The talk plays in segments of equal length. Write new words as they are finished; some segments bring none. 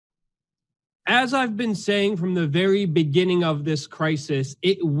as I've been saying from the very beginning of this crisis,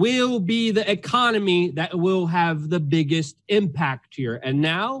 it will be the economy that will have the biggest impact here. And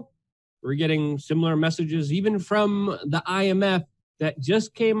now we're getting similar messages even from the IMF that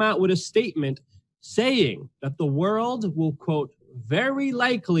just came out with a statement saying that the world will, quote, very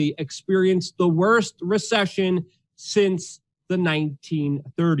likely experience the worst recession since the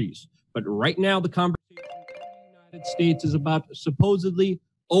 1930s. But right now, the conversation in the United States is about supposedly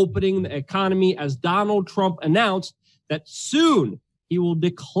opening the economy, as Donald Trump announced that soon he will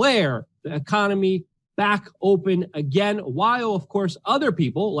declare the economy back open again, while, of course, other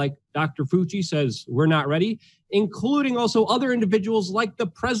people like Dr. Fauci says we're not ready, including also other individuals like the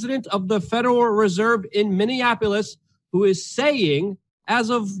president of the Federal Reserve in Minneapolis, who is saying, as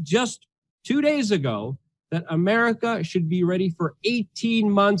of just 2 days ago, that America should be ready for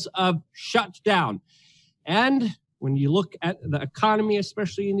 18 months of shutdown. And when you look at the economy,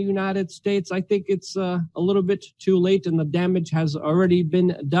 especially in the United States, I think it's a little bit too late and the damage has already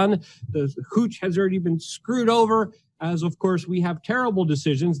been done. The hooch has already been screwed over, as of course we have terrible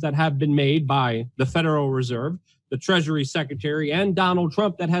decisions that have been made by the Federal Reserve, the Treasury Secretary, and Donald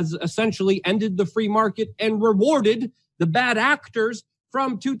Trump that has essentially ended the free market and rewarded the bad actors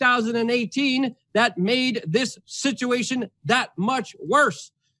from 2018 that made this situation that much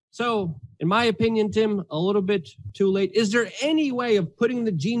worse. So, in my opinion, Tim, a little bit too late. Is there any way of putting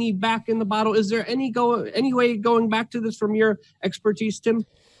the genie back in the bottle? Is there any way going back to this from your expertise, Tim?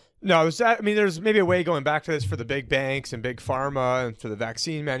 No, there's maybe a way going back to this for the big banks and big pharma and for the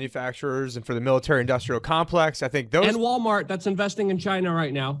vaccine manufacturers and for the military-industrial complex. I think those... And Walmart, that's investing in China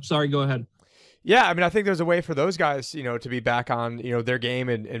right now. Sorry, go ahead. Yeah, I think there's a way for those guys, to be back on, their game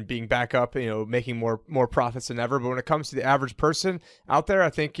and being back up, making more profits than ever. But when it comes to the average person out there, I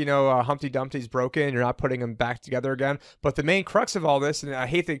think, Humpty Dumpty's broken. You're not putting them back together again. But the main crux of all this, and I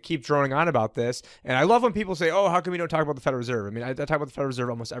hate to keep droning on about this, and I love when people say, oh, how come we don't talk about the Federal Reserve? I talk about the Federal Reserve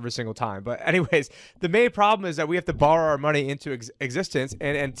almost every single time. But anyways, the main problem is that we have to borrow our money into existence.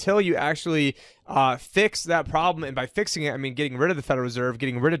 And until you actually fix that problem, and by fixing it, I mean getting rid of the Federal Reserve,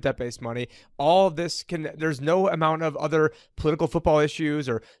 getting rid of debt-based money, all of this there's no amount of other political football issues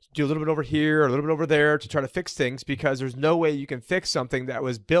or do a little bit over here or a little bit over there to try to fix things, because there's no way you can fix something that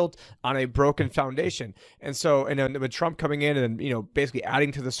was built on a broken foundation. And so, and then with Trump coming in and, basically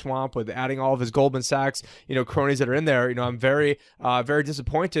adding to the swamp with adding all of his Goldman Sachs, cronies that are in there, I'm very, very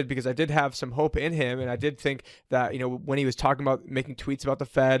disappointed, because I did have some hope in him. And I did think that, when he was talking about making tweets about the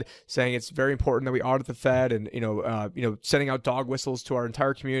Fed, saying it's very important that we audit the Fed and, sending out dog whistles to our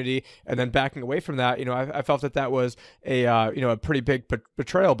entire community and then backing away from that, I felt that was a pretty big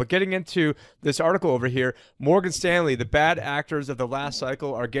betrayal. But getting into this article over here, Morgan Stanley, the bad actors of the last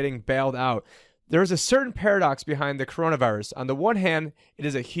cycle are getting bailed out. There is a certain paradox behind the coronavirus. On the one hand, it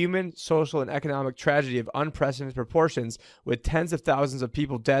is a human, social, and economic tragedy of unprecedented proportions, with tens of thousands of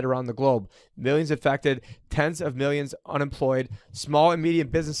people dead around the globe, millions affected, tens of millions unemployed, small and medium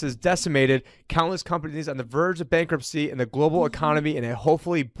businesses decimated, countless companies on the verge of bankruptcy, and the global economy in a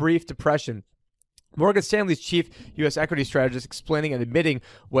hopefully brief depression. Morgan Stanley's chief U.S. equity strategist explaining and admitting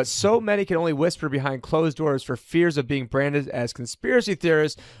what so many can only whisper behind closed doors for fears of being branded as conspiracy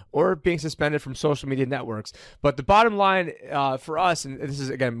theorists or being suspended from social media networks. But the bottom line for us, and this is,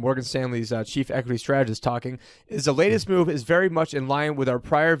 again, Morgan Stanley's chief equity strategist talking, is the latest move is very much in line with our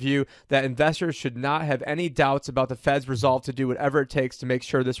prior view that investors should not have any doubts about the Fed's resolve to do whatever it takes to make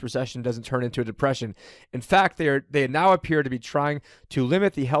sure this recession doesn't turn into a depression. In fact, they now appear to be trying to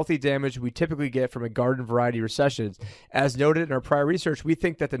limit the healthy damage we typically get from a garden variety recession. As noted in our prior research, we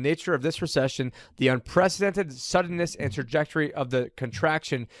think that the nature of this recession, the unprecedented suddenness and trajectory of the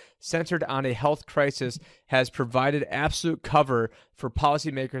contraction centered on a health crisis, has provided absolute cover for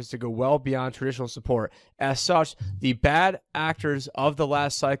policymakers to go well beyond traditional support. As such, the bad actors of the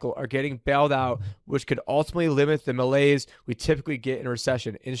last cycle are getting bailed out, which could ultimately limit the malaise we typically get in a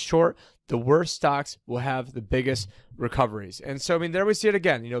recession. In short, the worst stocks will have the biggest recoveries. And so, there we see it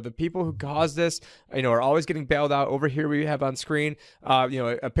again. The people who caused this, are always getting bailed out. Over here we have on screen,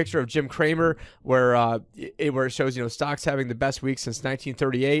 a picture of Jim Cramer where it shows, stocks having the best week since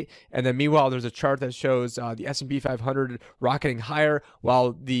 1938. And then meanwhile, there's a chart that shows the S&P 500 rocketing higher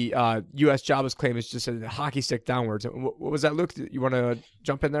while the U.S. jobless claim is just a hockey stick downwards. What was that, Luke? You want to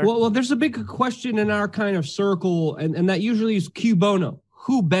jump in there? Well, there's a big question in our kind of circle, and that usually is Q bono.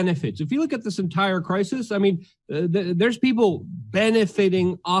 Who benefits? If you look at this entire crisis, there's people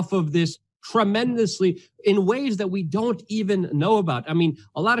benefiting off of this tremendously. in ways that we don't even know about. I mean,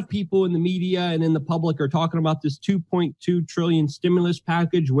 a lot of people in the media and in the public are talking about this 2.2 trillion stimulus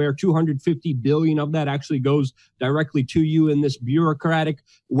package, where 250 billion of that actually goes directly to you in this bureaucratic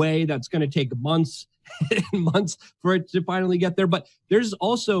way that's going to take months and months for it to finally get there. But there's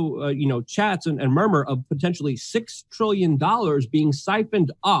also, chats and murmur of potentially $6 trillion being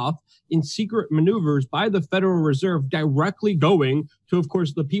siphoned off in secret maneuvers by the Federal Reserve, directly going to, of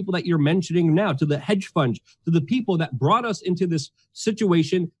course, the people that you're mentioning now, to the hedge funds, to the people that brought us into this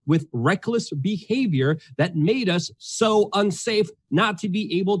situation with reckless behavior that made us so unsafe not to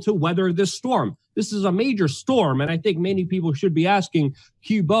be able to weather this storm. This is a major storm, and I think many people should be asking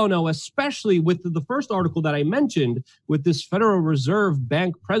Q Bono, especially with the first article that I mentioned, with this Federal Reserve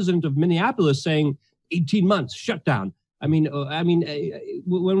Bank president of Minneapolis saying 18 months shutdown. I mean,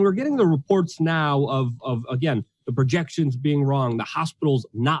 when we're getting the reports now of again, the projections being wrong, the hospitals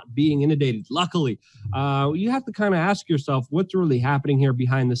not being inundated, luckily, you have to kind of ask yourself what's really happening here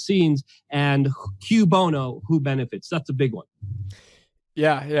behind the scenes, and Q Bono, who benefits? That's a big one.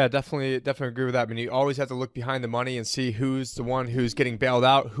 Yeah, definitely agree with that. I mean, you always have to look behind the money and see who's the one who's getting bailed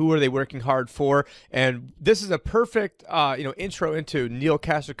out, who are they working hard for, and this is a perfect, intro into Neil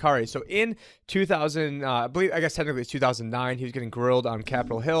Kashkari. So in 2000, I guess technically it's 2009, he was getting grilled on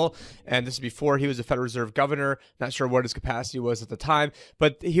Capitol Hill, and this is before he was a Federal Reserve governor. Not sure what his capacity was at the time,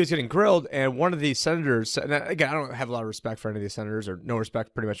 but he was getting grilled, and one of these senators, and again, I don't have a lot of respect for any of these senators, or no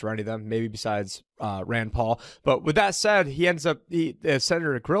respect pretty much for any of them, maybe besides Rand Paul. But with that said, the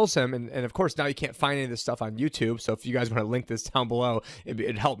senator grills him, and of course now you can't find any of this stuff on YouTube, so if you guys want to link this down below,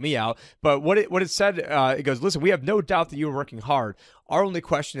 it'd help me out. But what it said, it goes, listen, we have no doubt that you were working hard. Our only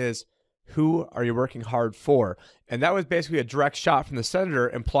question is, who are you working hard for? And that was basically a direct shot from the senator,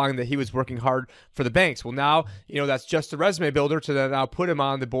 implying that he was working hard for the banks. Well, now, that's just a resume builder to then now put him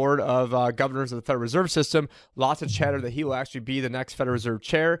on the board of governors of the Federal Reserve System. Lots of chatter that he will actually be the next Federal Reserve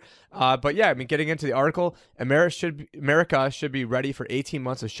chair. But yeah, I mean, getting into the article, America should be ready for 18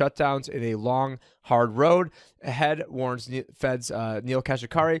 months of shutdowns in a long, hard road ahead, warns Fed's Neil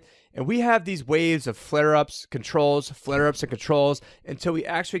Kashkari. And we have these waves of flare-ups and controls until we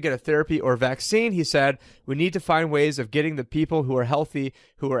actually get a therapy or vaccine, he said. We need to find ways of getting the people who are healthy,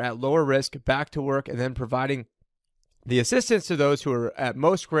 who are at lower risk, back to work, and then providing the assistance to those who are at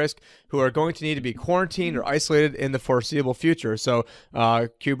most risk, who are going to need to be quarantined or isolated in the foreseeable future. So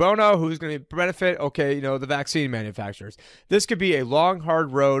Q Bono, who's going to benefit? Okay, the vaccine manufacturers. This could be a long,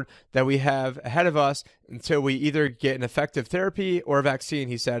 hard road that we have ahead of us until we either get an effective therapy or a vaccine,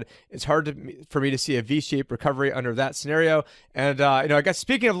 he said. It's hard for me to see a V-shaped recovery under that scenario. And, I guess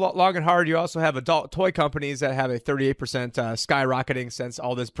speaking of long and hard, you also have adult toy companies that have a 38% skyrocketing since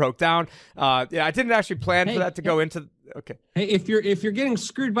all this broke down. I didn't actually plan for that to go into... Okay. Hey, if you're getting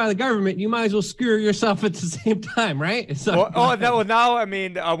screwed by the government, you might as well screw yourself at the same time, right? So, now, I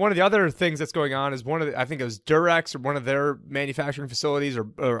mean, one of the other things that's going on is I think it was Durex, or one of their manufacturing facilities, or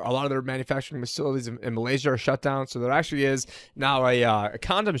a lot of their manufacturing facilities in Malaysia are shut down. So there actually is now a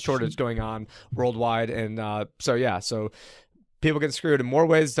condom shortage going on worldwide, and so people get screwed in more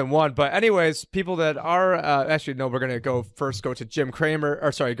ways than one. But anyways, people that are we're going to go to Jim Cramer,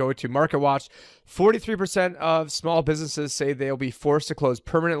 go to MarketWatch. 43% of small businesses say they'll be forced to close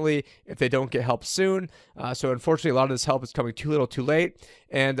permanently if they don't get help soon. So unfortunately, a lot of this help is coming too little too late.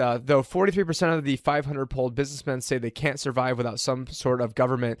 And though 43% of the 500 polled businessmen say they can't survive without some sort of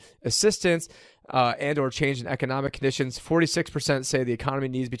government assistance, and or change in economic conditions, 46% say the economy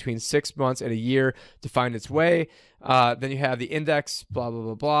needs between 6 months and a year to find its way. Then you have the index, blah, blah,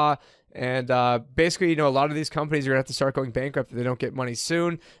 blah, blah. And basically, a lot of these companies are going to have to start going bankrupt if they don't get money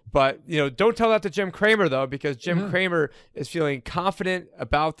soon. But, don't tell that to Jim Cramer, though, because Jim Cramer is feeling confident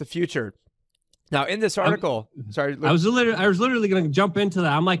about the future. Now, in this article, I was literally going to jump into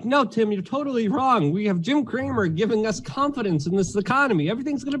that. I'm like, no, Tim, you're totally wrong. We have Jim Cramer giving us confidence in this economy.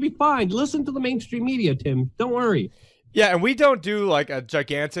 Everything's going to be fine. Listen to the mainstream media, Tim. Don't worry. Yeah, and we don't do like a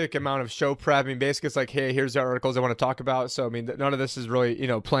gigantic amount of show prep. I mean, basically, it's like, hey, here's the articles I want to talk about. So, I mean, none of this is really,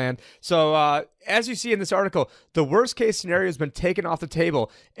 planned. So, as you see in this article, the worst case scenario has been taken off the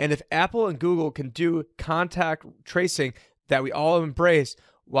table. And if Apple and Google can do contact tracing that we all embrace,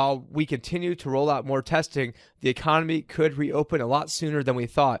 while we continue to roll out more testing, the economy could reopen a lot sooner than we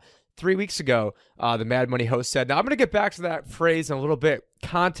thought. 3 weeks ago, the Mad Money host said. Now, I'm going to get back to that phrase in a little bit,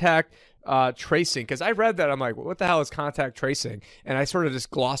 contact tracing, because I read that. I'm like, what the hell is contact tracing? And I sort of just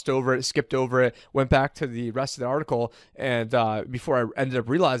glossed over it, skipped over it, went back to the rest of the article, and before I ended up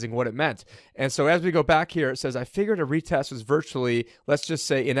realizing what it meant. And so as we go back here, it says, I figured a retest was virtually, let's just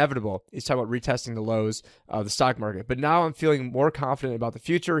say, inevitable. He's talking about retesting the lows of the stock market. But now I'm feeling more confident about the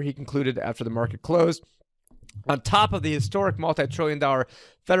future, he concluded after the market closed. On top of the historic multi-trillion-dollar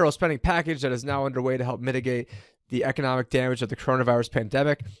federal spending package that is now underway to help mitigate the economic damage of the coronavirus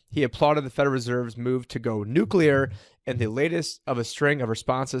pandemic, he applauded the Federal Reserve's move to go nuclear and the latest of a string of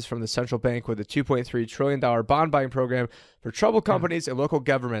responses from the central bank with a $2.3 trillion bond buying program for troubled companies and local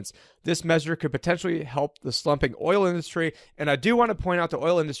governments. This measure could potentially help the slumping oil industry. And I do want to point out the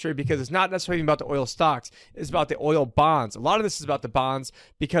oil industry because it's not necessarily about the oil stocks. It's about the oil bonds. A lot of this is about the bonds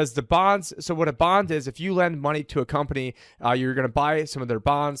because the bonds, so what a bond is, if you lend money to a company, you're going to buy some of their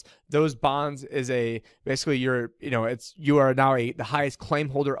bonds. Those bonds is basically you are now the highest claim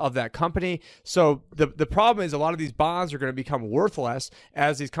holder of that company. So the problem is a lot of these bonds are going to become worthless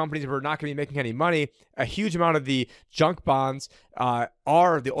as these companies are not going to be making any money. A huge amount of the junk bonds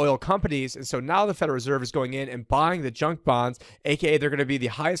are the oil companies. And so now the Federal Reserve is going in and buying the junk bonds, aka they're going to be the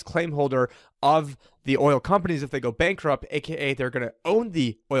highest claim holder of the oil companies if they go bankrupt, aka they're going to own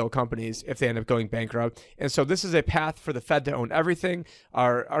the oil companies if they end up going bankrupt. And so this is a path for the Fed to own everything.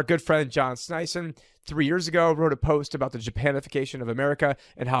 Our good friend John Sneisen 3 years ago wrote a post about the Japanification of America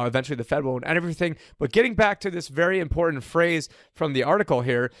and how eventually the Fed will own everything. But getting back to this very important phrase from the article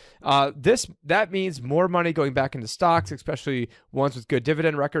here, that means more money going back into stocks, especially ones with good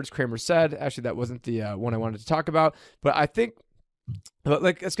dividend records, Kramer said. Actually, that wasn't the one I wanted to talk about. But I think,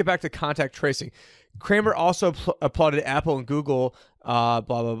 let's get back to contact tracing. Kramer also applauded Apple and Google, blah,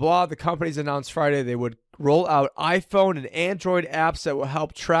 blah, blah. The companies announced Friday they would roll out iPhone and Android apps that will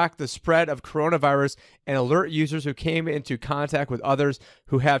help track the spread of coronavirus and alert users who came into contact with others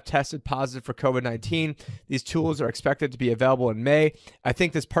who have tested positive for COVID-19. These tools are expected to be available in May. I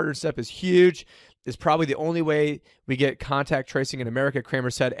think this partnership is huge. Is probably the only way we get contact tracing in America, Kramer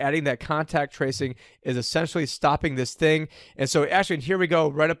said. Adding that contact tracing is essentially stopping this thing. And so actually, and here we go,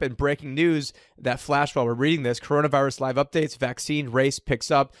 right up in breaking news, that flash while we're reading this, coronavirus live updates, vaccine race picks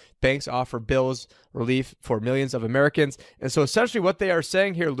up, banks offer bills relief for millions of Americans. And so essentially what they are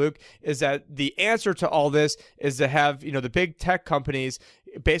saying here, Luke, is that the answer to all this is to have, the big tech companies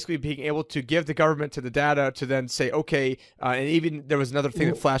basically being able to give the government to the data to then say, okay, and even there was another thing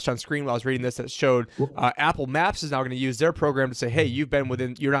that flashed on screen while I was reading this that showed Apple Maps is now going to use their program to say, hey,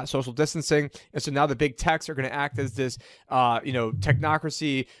 you're not social distancing. And so now the big techs are going to act as this,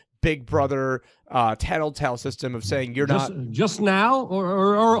 technocracy, big brother tattletale system of saying you're just now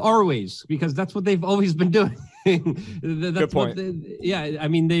or always, because that's what they've always been doing. That's good point. I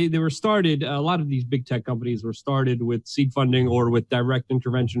mean, they were started, a lot of these big tech companies were started with seed funding or with direct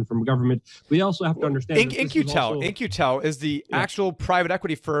intervention from government. We also have to understand In-Q-Tel is the actual private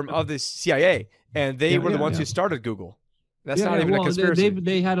equity firm of the CIA, and they were the ones who started Google. That's not even a conspiracy.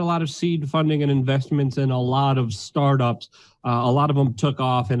 They had a lot of seed funding and investments in a lot of startups. A lot of them took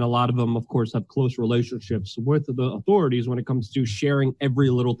off, and a lot of them, of course, have close relationships with the authorities when it comes to sharing every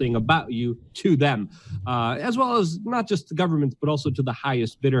little thing about you to them, as well as not just the governments, but also to the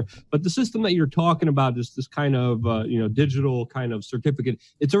highest bidder. But the system that you're talking about is this kind of, digital kind of certificate.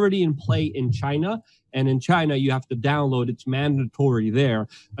 It's already in play in China. And in China, you have to download. It's mandatory there.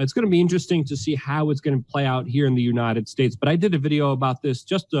 It's going to be interesting to see how it's going to play out here in the United States. But I did a video about this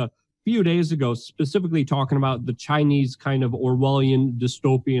just a few days ago, specifically talking about the Chinese kind of Orwellian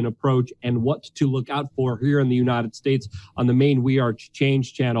dystopian approach and what to look out for here in the United States on the main We Are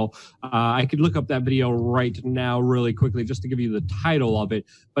Change channel. I could look up that video right now really quickly just to give you the title of it.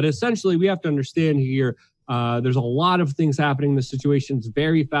 But essentially, we have to understand here, there's a lot of things happening. The situation's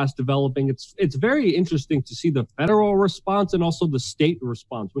very fast developing. It's very interesting to see the federal response and also the state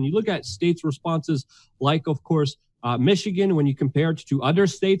response. When you look at states' responses, like, of course, Michigan, when you compare it to other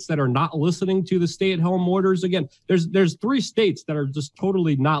states that are not listening to the stay-at-home orders, again, there's 3 states that are just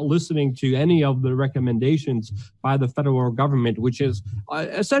totally not listening to any of the recommendations by the federal government, which has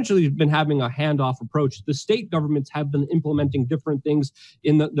essentially been having a handoff approach. The state governments have been implementing different things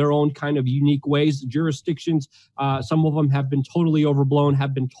in their own kind of unique ways. Jurisdictions, some of them have been totally overblown,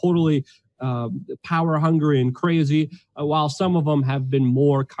 have been totally power hungry and crazy, while some of them have been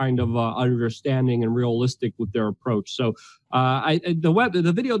more kind of understanding and realistic with their approach. So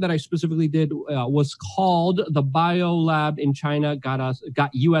the video that I specifically did was called "The Bio Lab in China got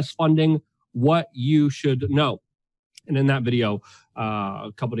U.S. funding. What you should know." And in that video, a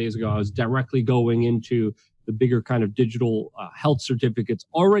couple of days ago, I was directly going into the bigger kind of digital health certificates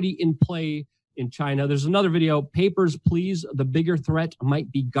already in play in China. There's another video, Papers, Please. The bigger threat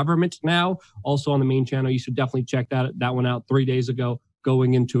might be government now. Also on the main channel. You should definitely check that one out 3 days ago,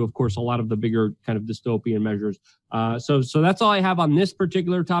 going into, of course, a lot of the bigger kind of dystopian measures. So that's all I have on this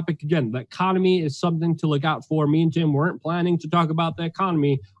particular topic. Again, the economy is something to look out for. Me and Tim weren't planning to talk about the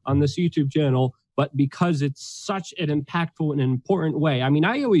economy on this YouTube channel, but because it's such an impactful and important way. I mean,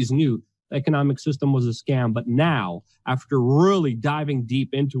 I always knew the economic system was a scam. But now, after really diving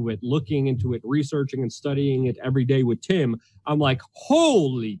deep into it, looking into it, researching and studying it every day with Tim, I'm like,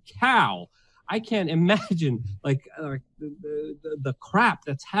 holy cow. I can't imagine the crap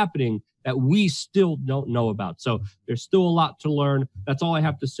that's happening that we still don't know about. So there's still a lot to learn. That's all I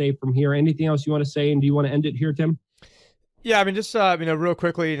have to say from here. Anything else you want to say? And do you want to end it here, Tim? Yeah, I mean, just real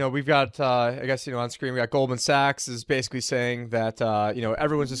quickly, we've got, I guess, on screen we got Goldman Sachs is basically saying that,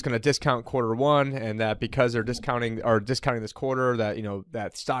 everyone's just going to discount Q1, and that because they're discounting this quarter, that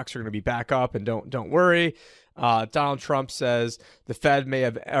that stocks are going to be back up, and don't worry. Donald Trump says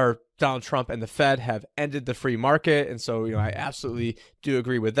Donald Trump and the Fed have ended the free market, and so I absolutely do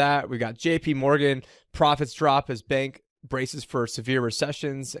agree with that. We got J.P. Morgan profits drop as bank braces for severe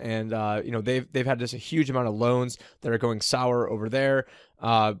recessions, and they've had just a huge amount of loans that are going sour over there.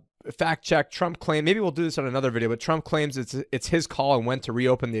 Fact check, Trump claimed, maybe we'll do this on another video, but Trump claims it's his call on when to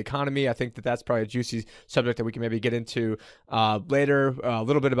reopen the economy. I think that's probably a juicy subject that we can maybe get into later. A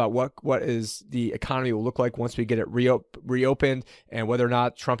little bit about what is the economy will look like once we get it reopened, and whether or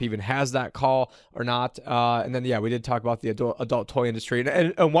not Trump even has that call or not. And then, we did talk about the adult toy industry.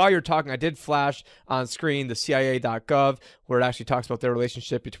 And while you're talking, I did flash on screen the CIA.gov, where it actually talks about their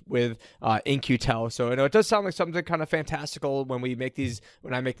relationship with In-Q-Tel. So it does sound like something kind of fantastical when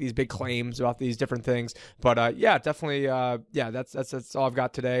I make these big claims about these different things. But definitely, that's all I've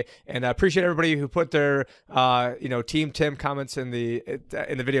got today. And I appreciate everybody who put their Team Tim comments in the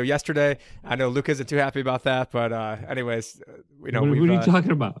video yesterday. I know Luke isn't too happy about that, but anyways, what are you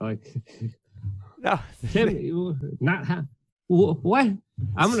talking about? Like, no, Tim, not what?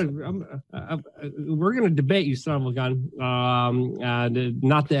 We're gonna debate you, son of a gun.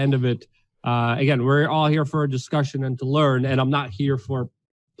 Not the end of it. Again, we're all here for a discussion and to learn, and I'm not here for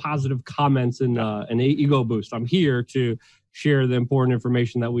positive comments and an ego boost. I'm here to share the important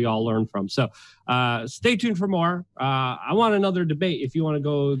information that we all learn from. So stay tuned for more. I want another debate if you want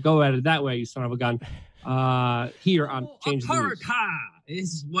to go at it that way, you son of a gun. Here on Change the News.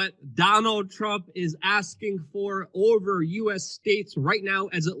 Is what Donald Trump is asking for over U.S. states right now,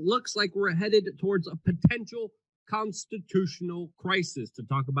 as it looks like we're headed towards a potential constitutional crisis. To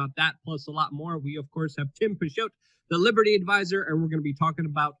talk about that, plus a lot more, we, of course, have Tim Picciott, the Liberty Advisor, and we're going to be talking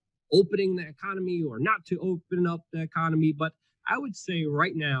about opening the economy or not to open up the economy. But I would say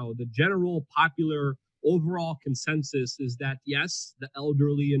right now, the general popular overall consensus is that, yes, the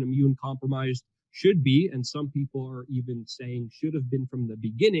elderly and immune compromised should be, and some people are even saying should have been from the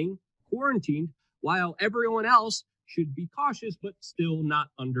beginning, quarantined, while everyone else should be cautious, but still not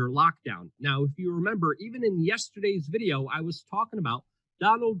under lockdown. Now, if you remember, even in yesterday's video, I was talking about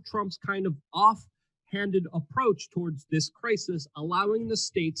Donald Trump's kind of off-handed approach towards this crisis, allowing the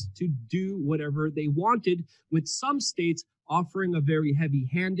states to do whatever they wanted, with some states offering a very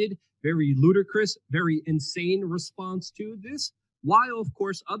heavy-handed, very ludicrous, very insane response to this, while, of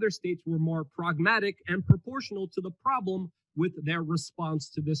course, other states were more pragmatic and proportional to the problem with their response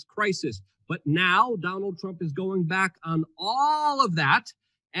to this crisis. But now Donald Trump is going back on all of that,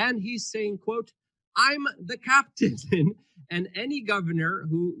 and he's saying, quote, "I'm the captain," and any governor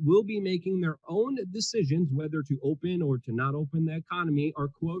who will be making their own decisions whether to open or to not open the economy are,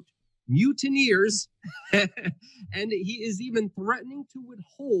 quote, "mutineers." And he is even threatening to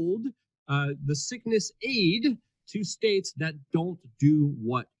withhold the sickness aid to states that don't do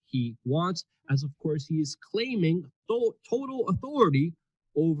what he wants, as of course he is claiming total authority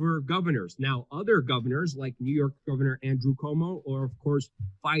over governors. Now, other governors like New York Governor Andrew Cuomo are, of course,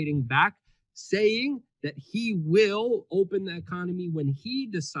 fighting back, saying that he will open the economy when he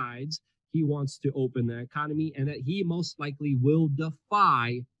decides he wants to open the economy, and that he most likely will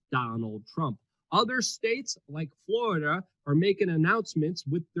defy Donald Trump. Other states like Florida are making announcements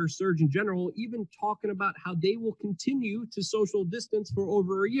with their Surgeon General, even talking about how they will continue to social distance for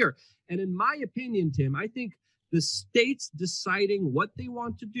over a year. And in my opinion, Tim, I think the states deciding what they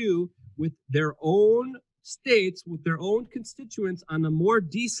want to do with their own states, with their own constituents on a more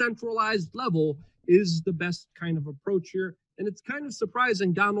decentralized level is the best kind of approach here. And it's kind of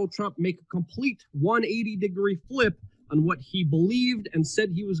surprising Donald Trump make a complete 180-degree flip on what he believed and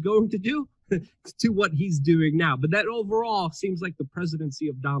said he was going to do to what he's doing now. But that overall seems like the presidency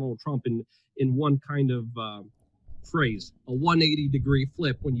of Donald Trump in one kind of phrase, a 180-degree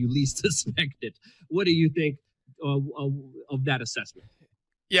flip when you least suspect it. What do you think of that assessment?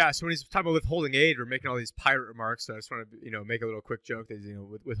 Yeah, so when he's talking about withholding aid, we're making all these pirate remarks. So I just want to, make a little quick joke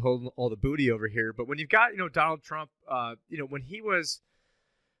that, withholding all the booty over here. But when you've got, Donald Trump, when he was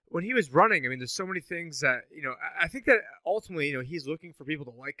when he was running, I mean, there's so many things that, I think that ultimately, he's looking for people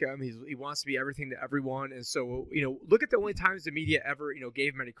to like him. He wants to be everything to everyone. And so, look at the only times the media ever,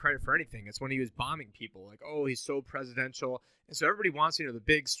 gave him any credit for anything. It's when he was bombing people, like, oh, he's so presidential. And so everybody wants, the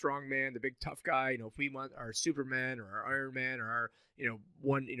big strong man, the big tough guy. If we want our Superman or our Iron Man or our,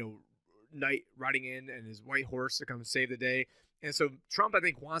 one, knight riding in and his white horse to come save the day. And so Trump, I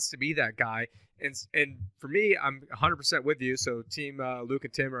think, wants to be that guy. And for me, I'm 100% with you. So Team Luke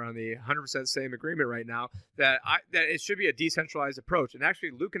and Tim are on the 100% same agreement right now that it should be a decentralized approach. And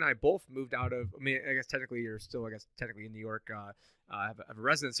actually, Luke and I both moved out of. I mean, I guess technically you're still, technically in New York. I have a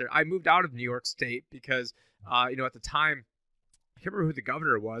residence there. I moved out of New York State because, at the time, I can't remember who the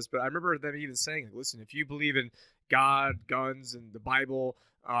governor was, but I remember them even saying, like, listen, if you believe in God, guns, and the Bible,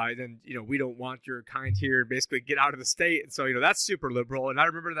 then, we don't want your kind here, basically get out of the state. And so, that's super liberal. And I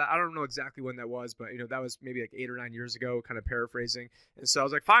remember that, I don't know exactly when that was, but, that was maybe like 8 or 9 years ago, kind of paraphrasing. And so I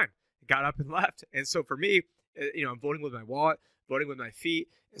was like, fine, got up and left. And so for me, I'm voting with my wallet, voting with my feet.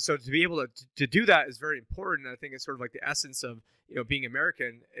 And so to be able to do that is very important. And I think it's sort of like the essence of, being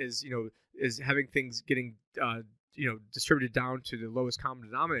American is, is having things getting, distributed down to the lowest common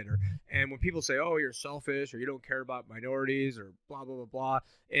denominator. And when people say, oh, you're selfish or you don't care about minorities or blah, blah, blah, blah.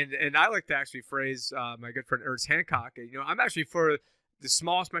 And I like to actually phrase my good friend Ernst Hancock, I'm actually for the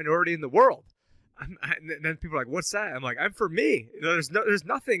smallest minority in the world. And then people are like, what's that? I'm like, I'm for me. There's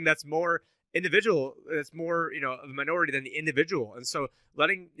nothing that's more individual, that's more, of a minority than the individual. And so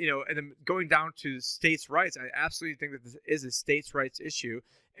letting, and then going down to states' rights, I absolutely think that this is a states' rights issue.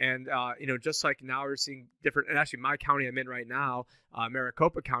 And, just like now we're seeing different, and actually my county I'm in right now,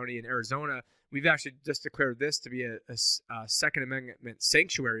 Maricopa County in Arizona, we've actually just declared this to be a Second Amendment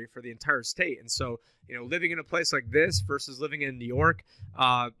sanctuary for the entire state. And so, living in a place like this versus living in New York,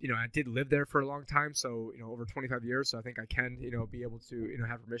 I did live there for a long time. So, over 25 years. So I think I can, be able to,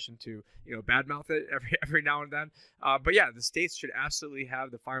 have permission to, badmouth it every now and then. But yeah, the states should absolutely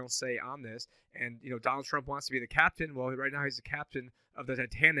have the final say on this. And, Donald Trump wants to be the captain. Well, right now he's the captain of the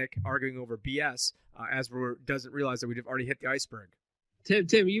Titanic, arguing over BS, as doesn't realize that we've already hit the iceberg.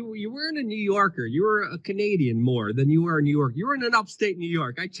 Tim, you weren't a New Yorker. You were a Canadian more than you were in New York. You were in an upstate New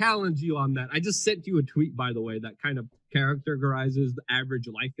York. I challenge you on that. I just sent you a tweet, by the way, that kind of characterizes the average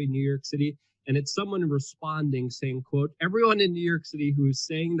life in New York City. And it's someone responding saying, quote, everyone in New York City who is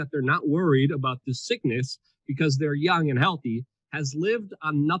saying that they're not worried about the sickness because they're young and healthy has lived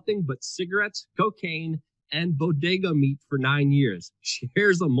on nothing but cigarettes, cocaine, and bodega meat for 9 years,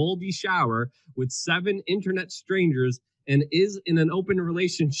 shares a moldy shower with 7 internet strangers, and is in an open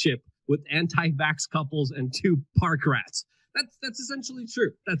relationship with anti-vax couples and 2 park rats. That's essentially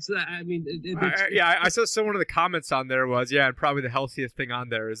true. That's I saw someone in the comments on there was, and probably the healthiest thing on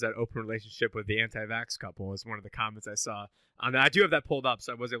there is that open relationship with the anti-vax couple is one of the comments I saw on that. I do have that pulled up,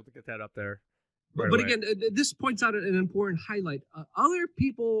 so I was able to get that up there. But again, this points out an important highlight. Other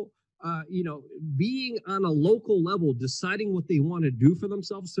people, being on a local level, deciding what they want to do for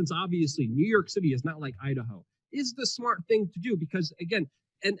themselves, since obviously New York City is not like Idaho, is the smart thing to do. Because again,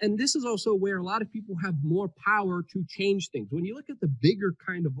 and this is also where a lot of people have more power to change things. When you look at the bigger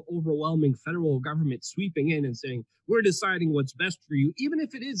kind of overwhelming federal government sweeping in and saying, we're deciding what's best for you, even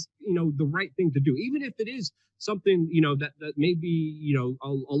if it is, the right thing to do, even if it is something, that may be,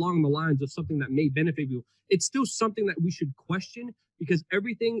 along the lines of something that may benefit you, it's still something that we should question, because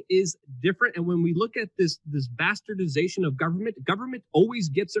everything is different. And when we look at this bastardization of government always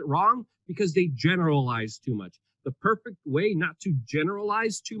gets it wrong because they generalize too much. The perfect way not to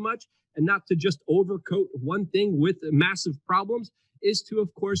generalize too much and not to just overcoat one thing with massive problems is to,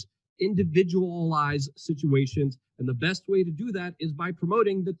 of course, individualize situations. And the best way to do that is by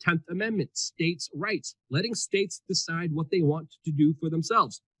promoting the 10th Amendment, states' rights, letting states decide what they want to do for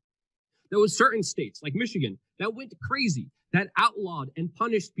themselves. There was certain states like Michigan that went crazy, that outlawed and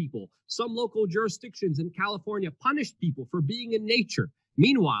punished people. Some local jurisdictions in California punished people for being in nature.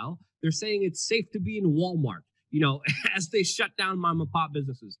 Meanwhile, they're saying it's safe to be in Walmart, as they shut down mom and pop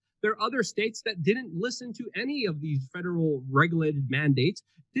businesses. There are other states that didn't listen to any of these federal regulated mandates,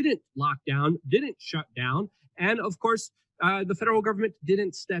 didn't lock down, didn't shut down. And of course, the federal government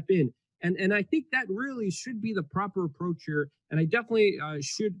didn't step in. And I think that really should be the proper approach here. And I definitely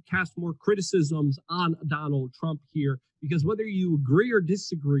should cast more criticisms on Donald Trump here, because whether you agree or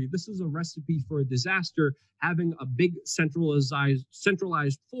disagree, this is a recipe for a disaster, having a big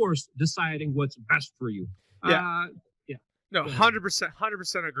centralized force deciding what's best for you. No, 100%,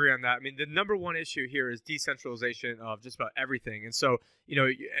 100% agree on that. I mean, the number one issue here is decentralization of just about everything. And so,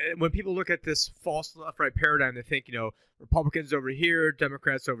 when people look at this false left-right paradigm, they think, Republicans over here,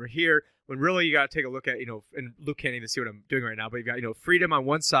 Democrats over here, when really you got to take a look at, and Luke can't even see what I'm doing right now, but you got, freedom on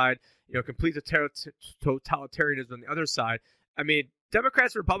one side, complete totalitarianism on the other side. I mean,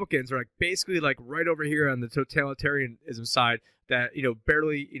 Democrats and Republicans are basically right over here on the totalitarianism side that,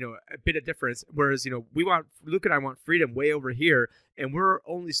 barely, a bit of difference. Whereas, Luke and I want freedom way over here, and we're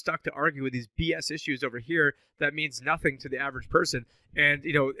only stuck to argue with these BS issues over here that means nothing to the average person. And,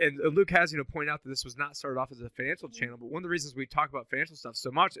 and Luke has, pointed out that this was not started off as a financial channel, but one of the reasons we talk about financial stuff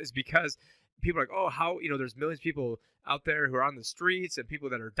so much is because people are like, oh, how, there's millions of people out there who are on the streets and people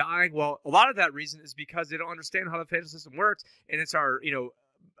that are dying. Well, a lot of that reason is because they don't understand how the financial system works. And it's our,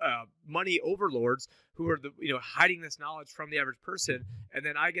 money overlords who are hiding this knowledge from the average person. And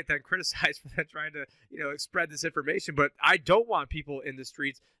then I get then criticized for that, trying to, spread this information. But I don't want people in the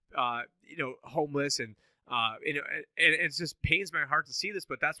streets, homeless and, and it just pains my heart to see this,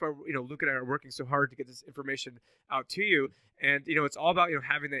 but that's why, Luke and I are working so hard to get this information out to you. And, it's all about,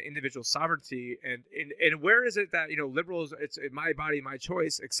 having that individual sovereignty and where is it that, liberals, it's my body, my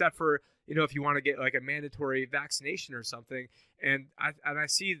choice, except for, if you want to get a mandatory vaccination or something. And I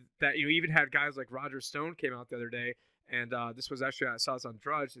see that, even had guys like Roger Stone came out the other day. And this was actually, I saw this on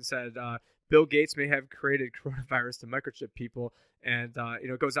Drudge, and said, Bill Gates may have created coronavirus to microchip people. And,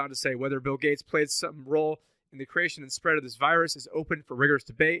 it goes on to say whether Bill Gates played some role in the creation and spread of this virus is open for rigorous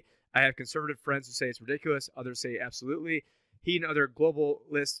debate. I have conservative friends who say it's ridiculous. Others say absolutely. He and other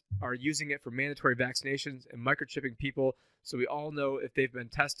globalists are using it for mandatory vaccinations and microchipping people, so we all know if they've been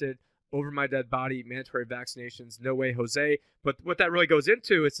tested. Over my dead body, mandatory vaccinations, no way, Jose. But what that really goes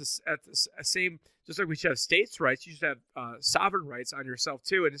into is at the same, just like we should have states' rights, you should have sovereign rights on yourself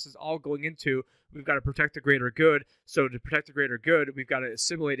too. And this is all going into, we've got to protect the greater good. So to protect the greater good, we've got to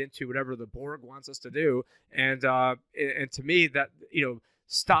assimilate into whatever the Borg wants us to do. And to me, that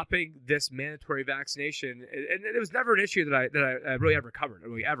stopping this mandatory vaccination, and it was never an issue that I really ever covered,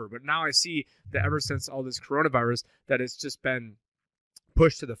 really ever. But now I see that ever since all this coronavirus, that it's just been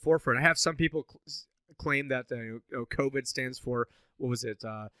pushed to the forefront. I have some people claim that COVID stands for, what was it,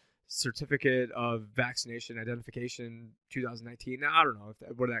 Certificate of Vaccination Identification 2019. Now, I don't know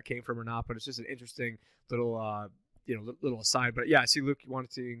where that came from or not, but it's just an interesting little little aside. But yeah, I see Luke, you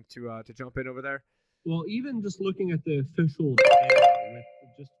wanted to jump in over there. Well, even just looking at the official data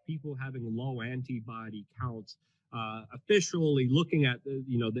with just people having low antibody counts, officially looking at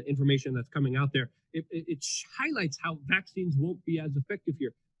the information that's coming out there, it highlights how vaccines won't be as effective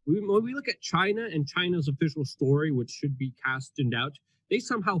here. When we look at China and China's official story, which should be cast in doubt, they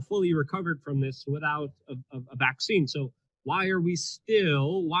somehow fully recovered from this without a vaccine. So why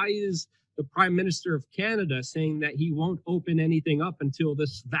is the Prime Minister of Canada saying that he won't open anything up until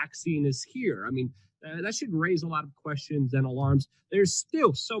this vaccine is here? I mean, that should raise a lot of questions and alarms. There's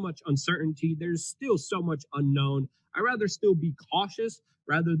still so much uncertainty. There's still so much unknown. I'd rather still be cautious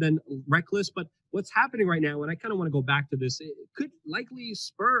rather than reckless. But what's happening right now, and I kind of want to go back to this, it could likely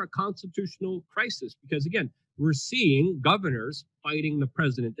spur a constitutional crisis because, again, we're seeing governors fighting the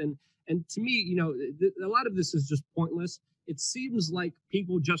president. And to me, a lot of this is just pointless. It seems like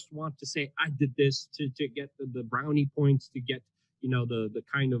people just want to say, I did this to get the brownie points, to get, the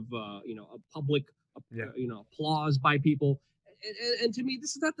kind of, a public, applause by people. And to me,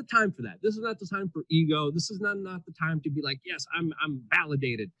 this is not the time for that. This is not the time for ego. This is not the time to be like, yes, I'm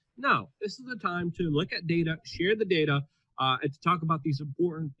validated. No, this is the time to look at data, share the data, and to talk about these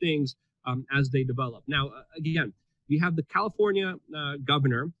important things as they develop. Now, again, you have the California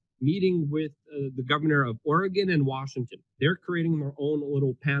governor meeting with the governor of Oregon and Washington. They're creating their own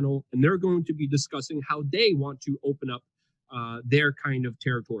little panel, and they're going to be discussing how they want to open up their kind of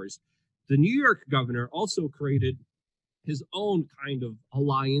territories. The New York governor also created his own kind of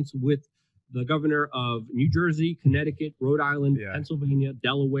alliance with the governor of New Jersey, Connecticut, Rhode Island, Pennsylvania,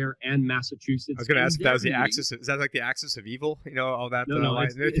 Delaware, and Massachusetts. I was going to ask if that was the axis. Is that like the axis of evil? All that. No,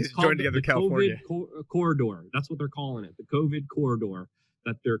 it's joined together the California. COVID corridor. That's what they're calling it. The COVID corridor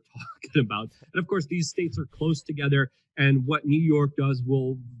that they're talking about. And of course, these states are close together. And what New York does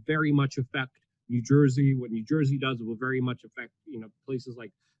will very much affect New Jersey. What New Jersey does will very much affect, places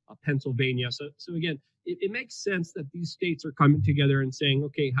like Pennsylvania. So again, it makes sense that these states are coming together and saying,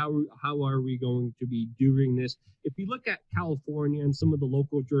 okay, how are we going to be doing this? If you look at California and some of the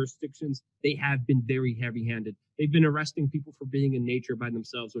local jurisdictions, they have been very heavy-handed. They've been arresting people for being in nature by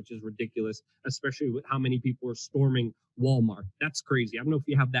themselves, which is ridiculous, especially with how many people are storming Walmart. That's crazy. I don't know if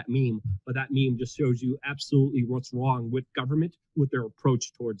you have that meme, but that meme just shows you absolutely what's wrong with government, with their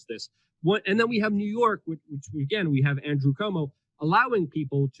approach towards this. And then we have New York, which again, we have Andrew Cuomo allowing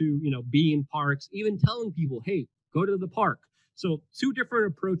people to, be in parks, even telling people, hey, go to the park. So 2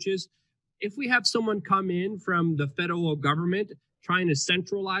 different approaches. If we have someone come in from the federal government trying to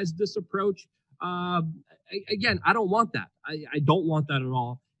centralize this approach, again, I don't want that. I don't want that at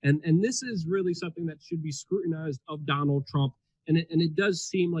all. And this is really something that should be scrutinized of Donald Trump. And it does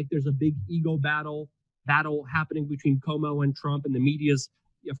seem like there's a big ego battle happening between Cuomo and Trump, and the media's,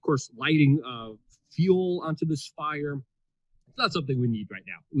 of course, lighting fuel onto this fire. It's not something we need right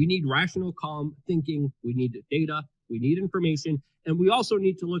now. We need rational, calm thinking. We need data. We need information. And we also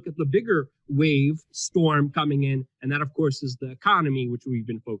need to look at the bigger wave storm coming in. And that, of course, is the economy, which we've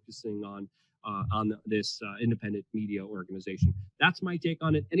been focusing on this independent media organization. That's my take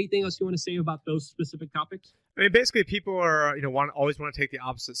on it. Anything else you want to say about those specific topics? I mean, basically, people are, always want to take the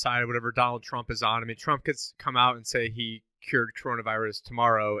opposite side of whatever Donald Trump is on. I mean, Trump could come out and say he cured coronavirus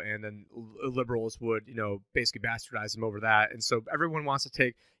tomorrow, and then liberals would, basically bastardize him over that. And so everyone wants to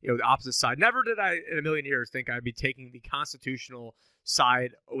take, the opposite side. Never did I in a million years think I'd be taking the constitutional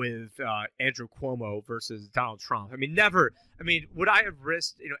side with Andrew Cuomo versus Donald Trump. I mean, never. I mean, would I have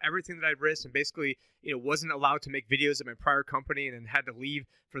risked, everything that I'd risked, and basically, wasn't allowed to make videos at my prior company and then had to leave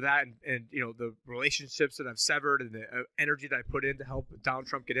for that, and the relationships that I've severed and the energy that I put in to help Donald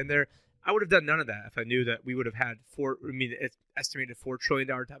Trump get in there? I would have done none of that if I knew that we would have had it's estimated $4 trillion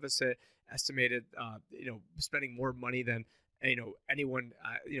deficit, estimated, spending more money than, anyone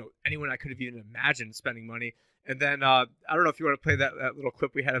I could have even imagined spending money. And then I don't know if you want to play that little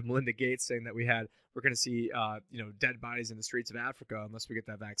clip we had of Melinda Gates saying that we're going to see, dead bodies in the streets of Africa unless we get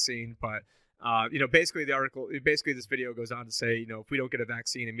that vaccine. But, basically this video goes on to say, if we don't get a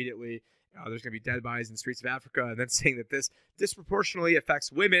vaccine immediately, there's going to be dead bodies in the streets of Africa, and then saying that this disproportionately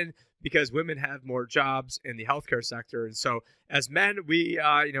affects women because women have more jobs in the healthcare sector. And so as men,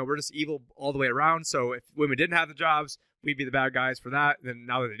 we're just evil all the way around. So if women didn't have the jobs, we'd be the bad guys for that. And then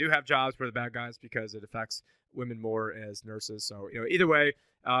now that they do have jobs, we're the bad guys because it affects women more as nurses. So, either way,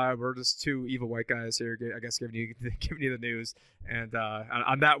 we're just 2 evil white guys here, I guess, giving you the news. And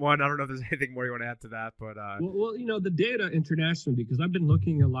on that one, I don't know if there's anything more you want to add to that, but well, the data internationally, because I've been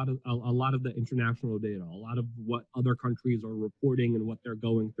looking at a lot of the international data, a lot of what other countries are reporting and what they're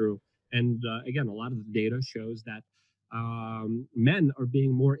going through, and again, a lot of the data shows that men are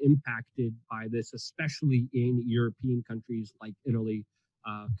being more impacted by this, especially in European countries like Italy,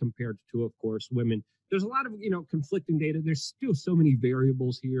 compared to, of course, women. There's a lot of, conflicting data. There's still so many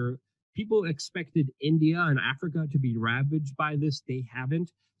variables here. People expected India and Africa to be ravaged by this. They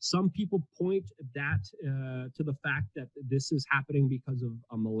haven't. Some people point that to the fact that this is happening because of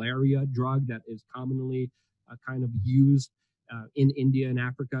a malaria drug that is commonly kind of used in India and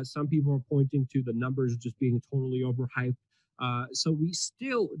Africa. Some people are pointing to the numbers just being totally overhyped. So we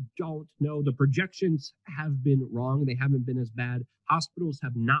still don't know. The projections have been wrong. They haven't been as bad. Hospitals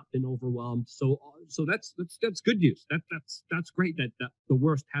have not been overwhelmed. So that's good news. That's great that the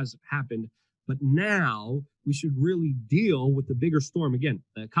worst has happened. But now we should really deal with the bigger storm again,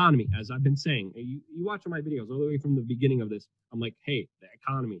 the economy. As I've been saying, you watch my videos all the way from the beginning of this. I'm like, hey, the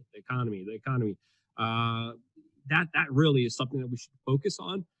economy. That really is something that we should focus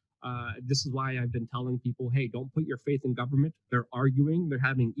on. This is why I've been telling people, hey, don't put your faith in government. They're arguing. They're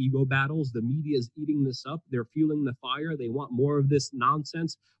having ego battles. The media is eating this up. They're fueling the fire. They want more of this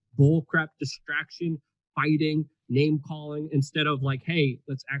nonsense, bullcrap, distraction, fighting, name calling, instead of like, hey,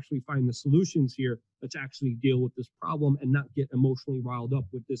 let's actually find the solutions here. Let's actually deal with this problem and not get emotionally riled up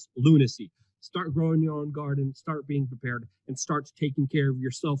with this lunacy. Start growing your own garden, start being prepared, and start taking care of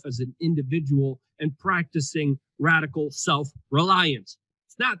yourself as an individual and practicing radical self-reliance.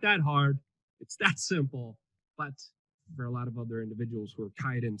 It's not that hard. It's that simple. But for a lot of other individuals who are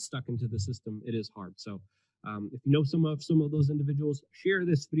tied and stuck into the system, it is hard. So if you know some of those individuals, share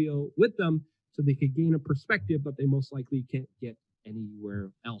this video with them so they could gain a perspective, but they most likely can't get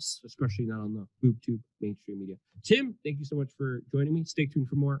anywhere else, especially not on the BoobTube mainstream media. Tim, thank you so much for joining me. Stay tuned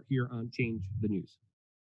for more here on Change the News.